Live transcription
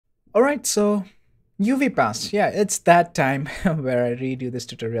Alright, so UV Pass. Yeah, it's that time where I redo this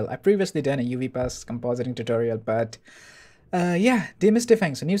tutorial. I previously done a UV Pass compositing tutorial, but yeah,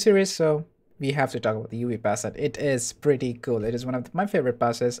 Demystifying is a new series, so we have to talk about the UV Pass. That it is pretty cool. It is one of my favorite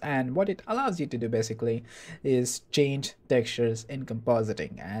passes, and what it allows you to do basically is change textures in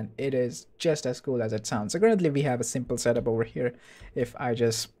compositing, and it is just as cool as it sounds. So currently we have a simple setup over here. If I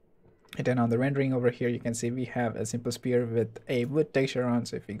just turn on the rendering over here, you can see we have a simple sphere with a wood texture on.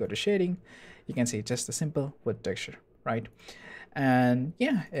 So if we go to shading, you can see just a simple wood texture, right? And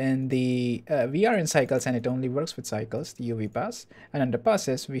yeah, in the we are in cycles and it only works with cycles, the UV pass. And under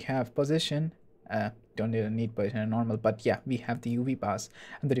passes we have position, don't even need position and normal, but yeah, we have the UV pass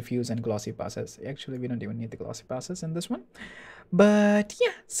and the diffuse and glossy passes. Actually, we don't even need the glossy passes in this one. But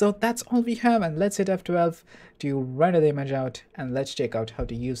yeah, so that's all we have, and let's hit F12 to render the image out, and let's check out how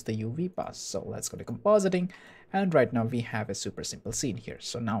to use the UV pass. So let's go to compositing, and right now we have a super simple scene here.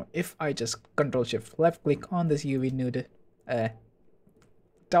 So now if I just Control Shift left click on this UV nude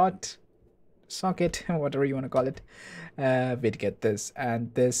dot socket, whatever you want to call it, we'd get this,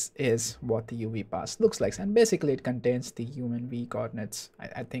 and this is what the UV pass looks like. And basically it contains the human v coordinates.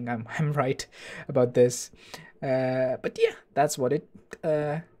 I think I'm right about this, but yeah, that's what it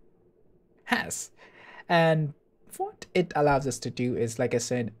has. And what it allows us to do is, like I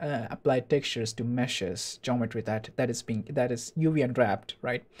said, apply textures to meshes geometry that is UV unwrapped,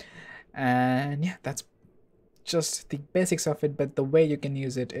 right? And yeah, that's just the basics of it, but the way you can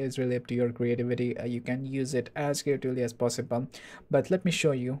use it is really up to your creativity. You can use it as creatively as possible, but let me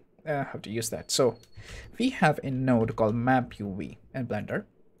show you how to use that. So we have a node called map UV in Blender,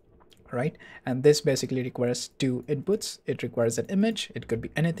 right? And this basically requires two inputs. It requires an image, it could be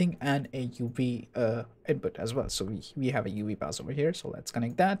anything, and a UV input as well. So we have a UV pass over here, so let's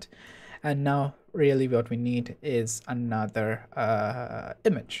connect that. And now really what we need is another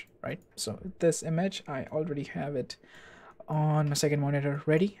image, right? So this image, I already have it on my second monitor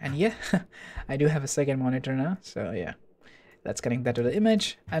ready, and yeah, I do have a second monitor now. So yeah, let's connect that to the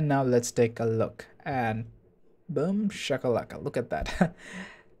image, and now let's take a look. And boom shakalaka, look at that.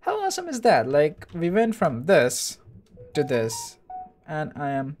 How awesome is that? Like, we went from this to this, and I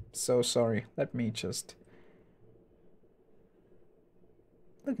am so sorry. Let me just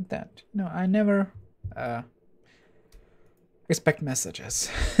look at that. No, I never expect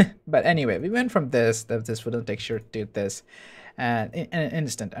messages. But anyway, we went from this wooden texture to this, and in an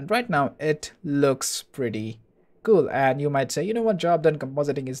instant. And right now it looks pretty cool. And you might say, you know what, job done,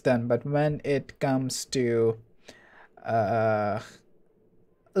 compositing is done. But when it comes to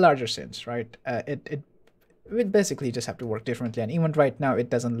larger scenes, right? It we basically just have to work differently, and even right now it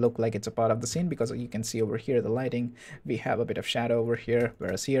doesn't look like it's a part of the scene, because you can see over here the lighting, we have a bit of shadow over here,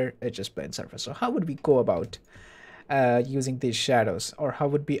 whereas here it's just plain surface. So how would we go about using these shadows, or how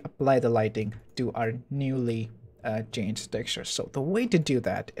would we apply the lighting to our newly changed texture? So the way to do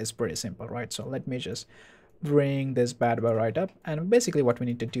that is pretty simple, right? So let me just bring this bad boy right up, and basically what we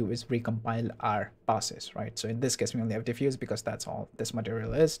need to do is recompile our passes, right? So in this case we only have diffuse, because that's all this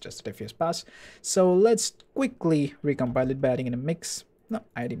material is, just a diffuse pass. So let's quickly recompile it by adding in a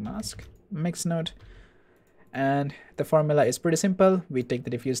id mask mix node. And the formula is pretty simple. We take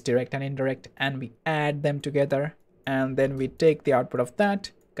the diffuse direct and indirect and we add them together, and then we take the output of that,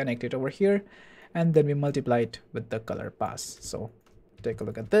 connect it over here, and then we multiply it with the color pass. So take a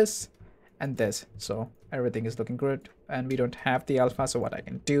look at this and this. So everything is looking good, and we don't have the alpha. So what I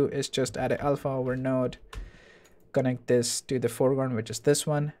can do is just add an alpha over node, connect this to the foreground, which is this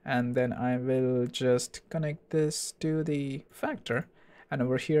one, and then I will just connect this to the factor, and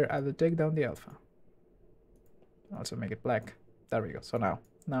over here I will take down the alpha, also make it black. There we go. So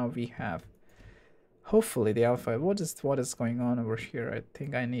now we have hopefully the alpha. What is going on over here? I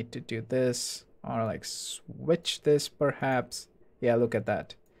think I need to do this, or like switch this perhaps. Yeah, look at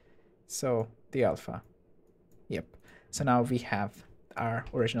that. So the alpha, yep. So now we have our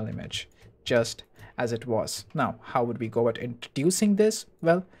original image just as it was. Now how would we go about introducing this?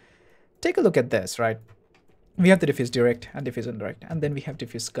 Well, take a look at this, right? We have the diffuse direct and diffuse indirect, and then we have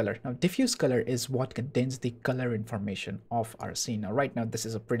diffuse color. Now diffuse color is what contains the color information of our scene. Now right now this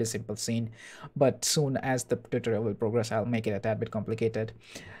is a pretty simple scene, but soon as the tutorial will progress, I'll make it a tad bit complicated.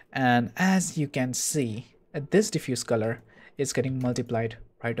 And as you can see, this diffuse color is getting multiplied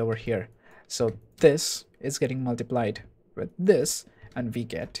right over here. So this is getting multiplied with this, and we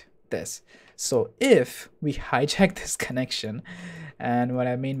get this. So if we hijack this connection, and what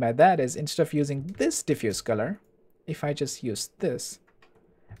I mean by that is, instead of using this diffuse color, if I just use this,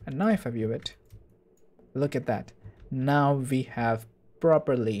 and now if I view it, look at that. Now we have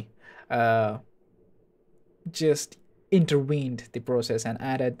properly just intervened the process and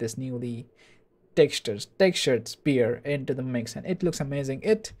added this newly textured sphere into the mix, and it looks amazing.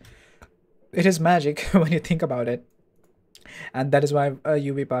 It is magic when you think about it, and that is why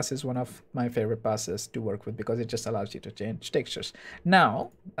UV pass is one of my favorite passes to work with, because it just allows you to change textures.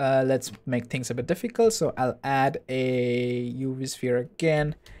 Now let's make things a bit difficult, so I'll add a UV sphere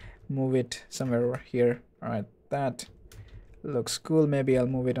again, move it somewhere over here. All right, that looks cool. Maybe I'll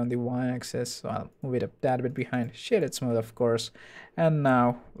move it on the y-axis, so I'll move it a tad bit behind, shade it smooth of course. And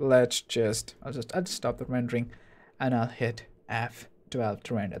now let's just I'll just stop the rendering, and I'll hit F12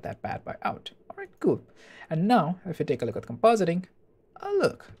 to render that bad boy out. All right, cool. And now if you take a look at compositing,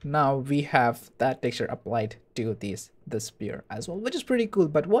 look, now we have that texture applied to the spear as well, which is pretty cool.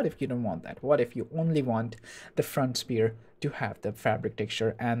 But what if you don't want that? What if you only want the front spear to have the fabric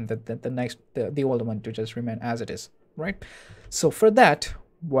texture and the old one to just remain as it is, right? So for that,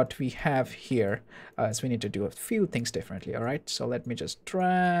 what we have here is we need to do a few things differently. All right, so let me just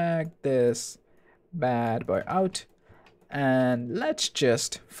drag this bad boy out, and let's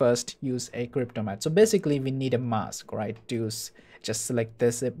just first use a crypto matte. So basically we need a mask, right, to just select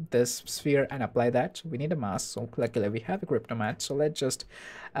this sphere and apply that. So we need a mask, so luckily we have a crypto matte. So let's just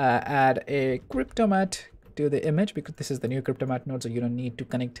add a crypto matte to the image, because this is the new crypto matte node, so you don't need to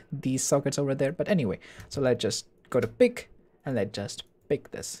connect these sockets over there. But anyway, so let's just go to pick, and let's just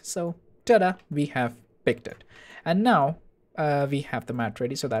pick this. So ta-da, we have picked it, and now we have the matte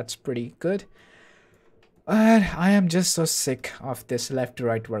ready, so that's pretty good. I am just so sick of this left to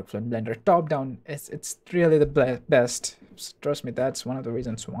right workflow in Blender. Top down, it's really the best. Trust me, that's one of the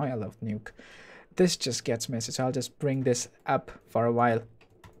reasons why I love Nuke. This just gets messy, so I'll just bring this up for a while.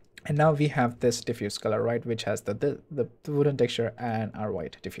 And now we have this diffuse color, right, which has the wooden texture and our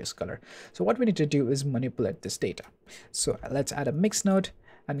white diffuse color. So what we need to do is manipulate this data. So let's add a mix node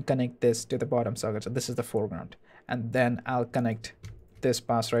and connect this to the bottom socket. So this is the foreground, and then I'll connect this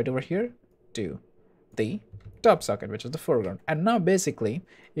pass right over here to the top socket, which is the foreground. And now basically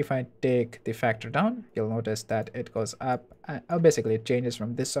if I take the factor down, you'll notice that it goes up. Basically it changes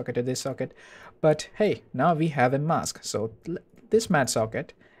from this socket to this socket. But hey, now we have a mask. So this matte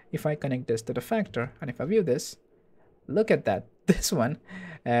socket, if I connect this to the factor, and if I view this, look at that, this one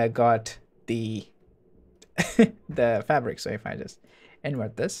got the the fabric. So if I just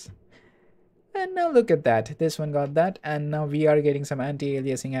invert this, and now look at that, this one got that, and now we are getting some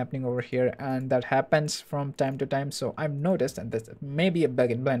anti-aliasing happening over here, and that happens from time to time. So I've noticed, and this may be a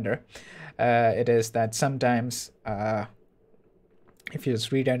bug in Blender, it is that sometimes if you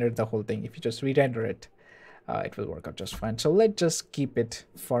just re-render the whole thing, if you just re-render it, it will work out just fine. So let's just keep it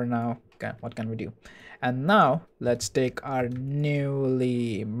for now. Okay, what can we do? And now let's take our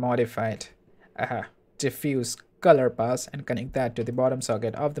newly modified diffuse color pass and connect that to the bottom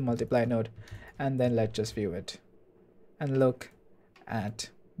socket of the multiply node, and then let's just view it and look at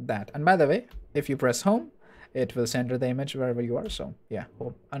that. And by the way, if you press home, it will center the image wherever you are. So yeah,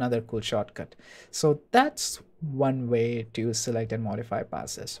 another cool shortcut. So that's one way to select and modify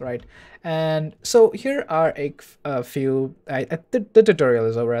passes, right? And so here are a few the tutorial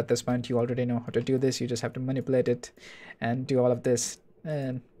is over at this point. You already know how to do this. You just have to manipulate it and do all of this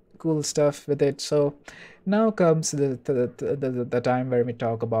and cool stuff with it. So now comes the time where we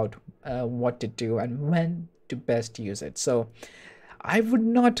talk about what to do and when to best use it. So I would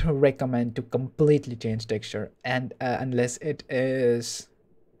not recommend to completely change texture, and unless it's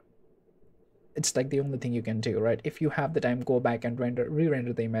like the only thing you can do, right? If you have the time, go back and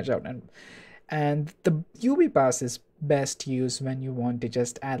re-render the image out. And the UV pass is best used when you want to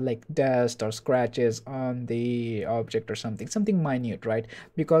just add like dust or scratches on the object or something minute, right?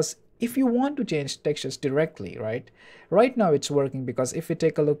 Because if you want to change textures directly, right now it's working, because if you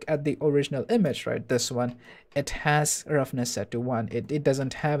take a look at the original image, right, this one, it has roughness set to 1. It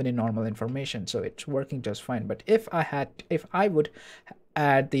doesn't have any normal information, so it's working just fine. But if I would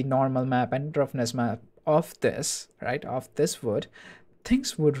add the normal map and roughness map of this, right, of this wood,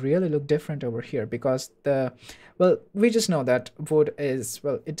 things would really look different over here, because we just know that wood is,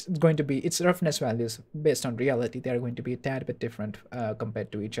 it's going to be, its roughness values based on reality, they are going to be a tad bit different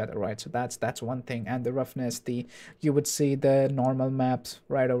compared to each other, right? So that's one thing. And the roughness, you would see the normal maps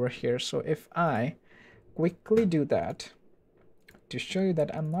right over here. So if I quickly do that to show you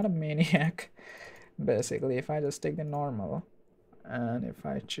that I'm not a maniac, basically if I just take the normal and if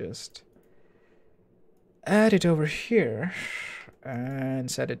I just add it over here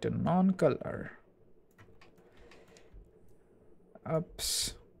and set it to non-color.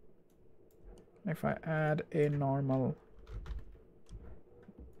 Oops. If I add a normal,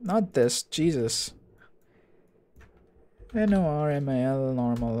 not this, Jesus. NORMAL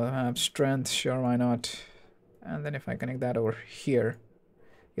normal strength, sure, why not? And then if I connect that over here,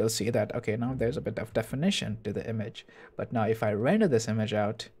 you'll see that, okay, now there's a bit of definition to the image. But now if I render this image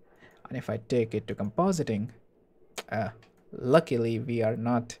out, and if I take it to compositing, luckily we are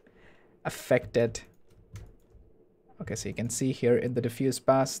not affected. Okay, so you can see here in the diffuse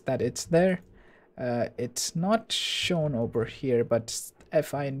pass that it's there. It's not shown over here, but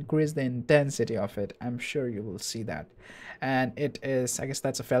if I increase the intensity of it, I'm sure you will see that. And it is, I guess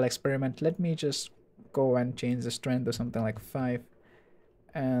that's a failed experiment. Let me just go and change the strength to something like 5.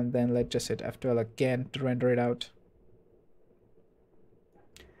 And then let's just hit F12 again to render it out.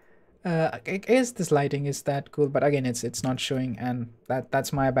 I guess this lighting is that cool, but again it's not showing, and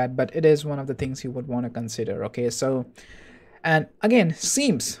that's my bad, but it is one of the things you would want to consider. Okay, so, and again,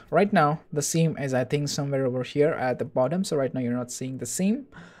 seams. Right now the seam is, I think, somewhere over here at the bottom, so right now you're not seeing the seam.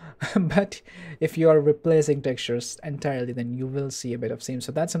 But if you are replacing textures entirely, then you will see a bit of seam,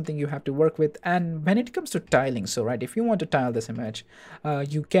 so that's something you have to work with. And when it comes to tiling, so right, if you want to tile this image,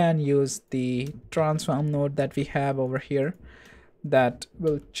 you can use the transform node that we have over here that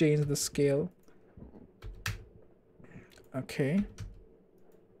will change the scale. Okay,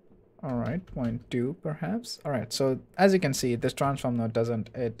 all right, 0.2 perhaps. All right, so as you can see, this transform node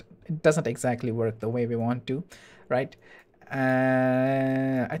doesn't exactly work the way we want to, right?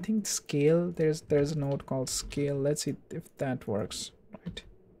 I think scale, there's a node called scale. Let's see if that works, right?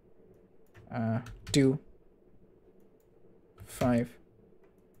 2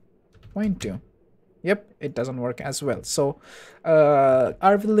 5.2. Yep, it doesn't work as well. So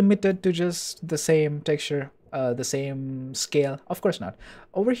are we limited to just the same texture, the same scale? Of course not.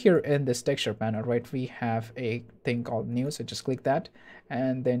 Over here in this texture panel, right, we have a thing called new. So just click that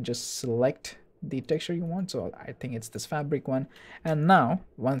and then just select the texture you want. So I think it's this fabric one. And now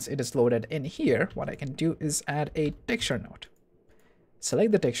once it is loaded in here, what I can do is add a texture node.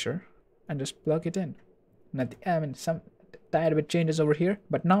 Select the texture and just plug it in. Now I mean, some tiny bit changes over here,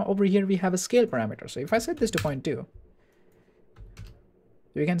 but now over here we have a scale parameter. So if I set this to 0.2,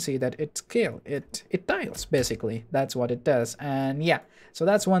 you can see that it scale, it tiles basically. That's what it does. And yeah, so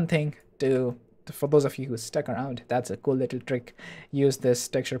that's one thing for those of you who stuck around. That's a cool little trick. Use this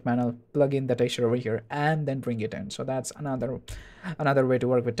texture panel, plug in the texture over here, and then bring it in. So that's another way to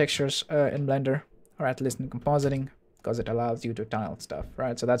work with textures in Blender, or at least in compositing, because it allows you to tile stuff,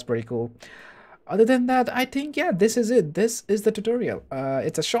 right? So that's pretty cool. Other than that, I think, yeah, this is it. This is the tutorial.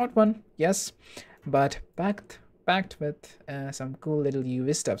 It's a short one, yes, but packed with some cool little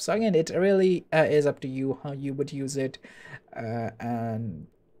UV stuff. So again, it really is up to you how you would use it, and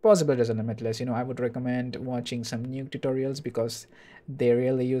possibilities are limitless. You know, I would recommend watching some Nuke tutorials, because they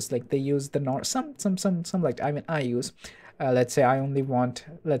really use, like, they use the some like, I mean, I use let's say I only want,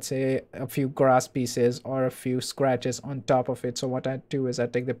 let's say, a few grass pieces or a few scratches on top of it. So what I do is I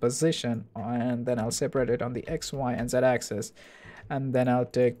take the position and then I'll separate it on the X, Y, and Z axis, and then I'll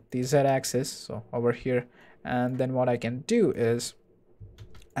take the Z axis, so over here, and then what I can do is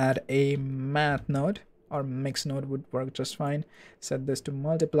add a math node, or mix node would work just fine. Set this to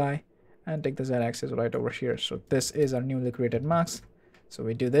multiply and take the Z axis right over here. So this is our newly created mask. So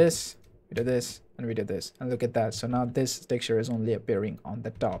we do this, we do this, and we do this, and look at that. So now this texture is only appearing on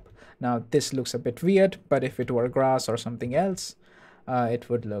the top. Now this looks a bit weird, but if it were grass or something else, it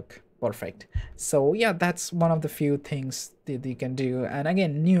would look perfect. So yeah, that's one of the few things that you can do. And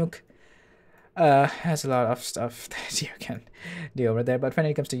again, Nuke has a lot of stuff that you can do over there, but when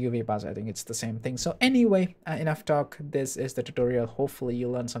it comes to UV pass, I think it's the same thing. So anyway, enough talk. This is the tutorial. Hopefully you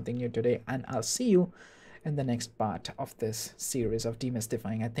learned something new today, and I'll see you in the next part of this series of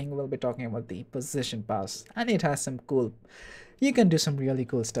demystifying. I think we'll be talking about the position pass, and it has some cool, you can do some really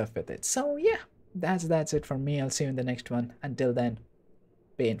cool stuff with it. So yeah, that's it for me. I'll see you in the next one. Until then,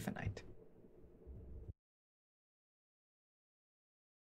 be infinite.